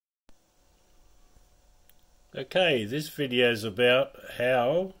Okay, this video is about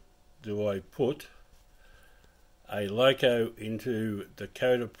how do I put a loco into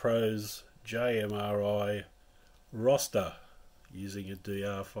Dakota Pro's JMRI Roster using a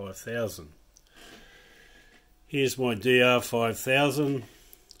DR5000. Here's my DR5000,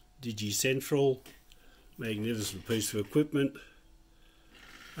 Digikeijs, magnificent piece of equipment.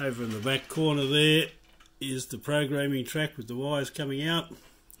 Over in the back corner there is the programming track with the wires coming out.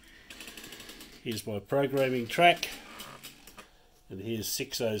 Here's my programming track, and here's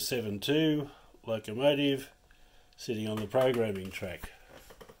 6072 locomotive sitting on the programming track.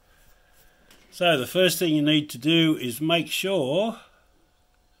 So the first thing you need to do is make sure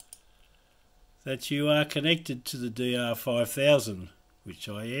that you are connected to the DR5000, which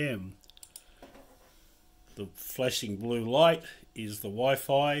I am. The flashing blue light is the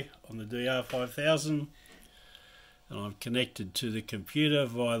Wi-Fi on the DR5000, and I'm connected to the computer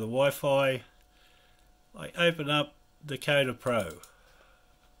via the Wi-Fi. I open up Dakota Pro.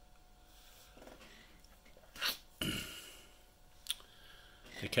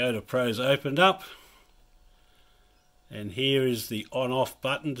 Dakota Pro's opened up, and here is the on-off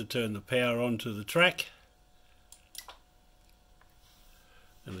button to turn the power on to the track.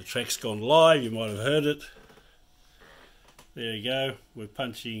 And the track's gone live, you might have heard it. There you go, we're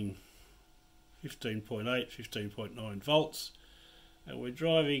punching 15.8, 15.9 volts, and we're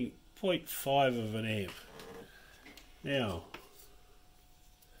driving 0.5 of an amp. Now,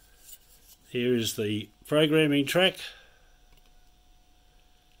 here is the programming track,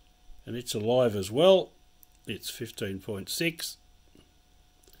 and it's alive as well. It's 15.6.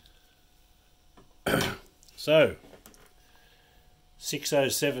 So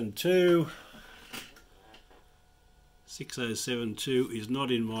 6072 is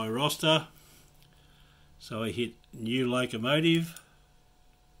not in my roster, so I hit new locomotive.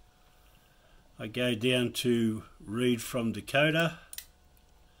 I go down to read from Dakota,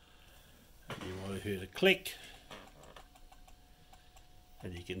 and you want to hear the click,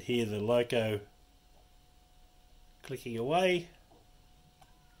 and you can hear the loco clicking away.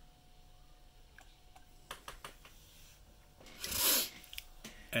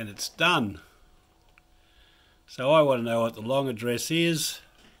 And it's done. So I want to know what the long address is.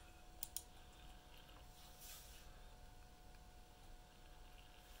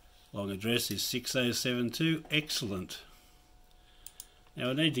 Long address is 6072. Excellent. Now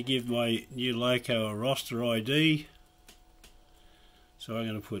I need to give my new loco a roster ID. So I'm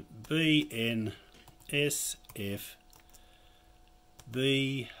going to put BNSF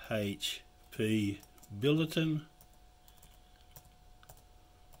Billiton.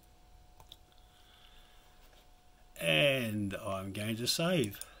 And I'm going to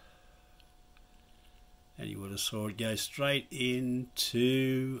save. And you would have saw it go straight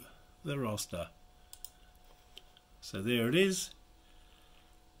into the roster. So there it is,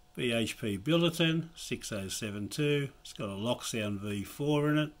 BHP Billiton 6072. It's got a Locksound V4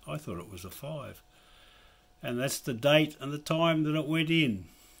 in it. I thought it was a 5, and that's the date and the time that it went in.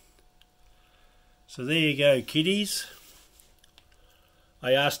 So there you go, kiddies.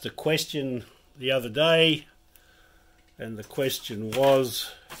 I asked a question the other day, and the question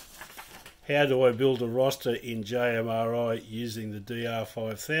was, how do I build a roster in JMRI using the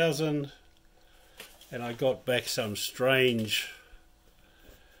DR5000? And I got back some strange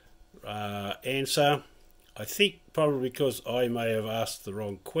answer. I think probably because I may have asked the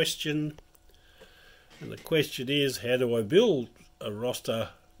wrong question. And the question is, how do I build a roster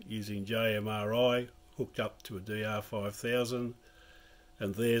using JMRI hooked up to a DR5000?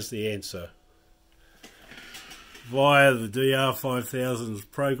 And there's the answer. Via the DR5000's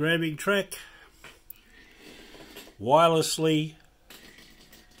programming track, wirelessly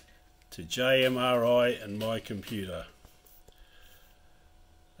to JMRI and my computer.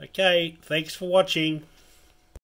 Okay, thanks for watching.